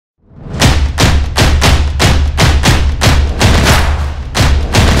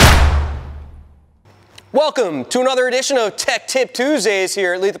Welcome to another edition of Tech Tip Tuesdays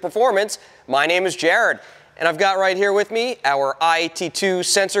here at Lethal Performance. My name is Jared, and I've got right here with me our IAT2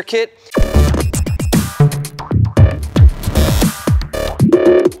 sensor kit.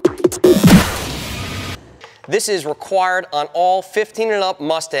 This is required on all 15 and up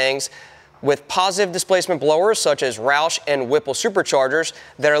Mustangs with positive displacement blowers such as Roush and Whipple Superchargers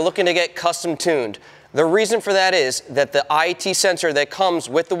that are looking to get custom tuned. The reason for that is that the IAT sensor that comes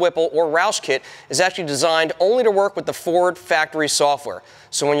with the Whipple or Roush kit is actually designed only to work with the Ford factory software.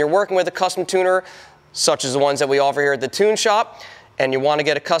 So when you're working with a custom tuner, such as the ones that we offer here at the Tune Shop, and you want to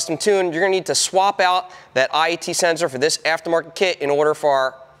get a custom tune, you're going to need to swap out that IAT sensor for this aftermarket kit in order for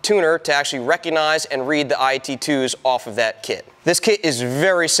our tuner to actually recognize and read the IAT2s off of that kit. This kit is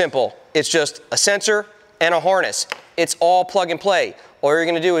very simple. It's just a sensor and a harness. It's all plug and play. All you're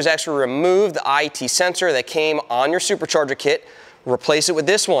going to do is actually remove the IAT sensor that came on your supercharger kit, replace it with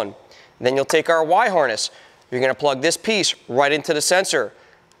this one. Then you'll take our Y harness. You're going to plug this piece right into the sensor.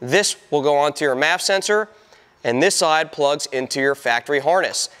 This will go onto your MAF sensor, and this side plugs into your factory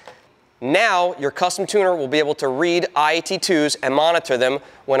harness. Now your custom tuner will be able to read IAT2s and monitor them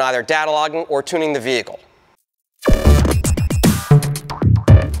when either data logging or tuning the vehicle.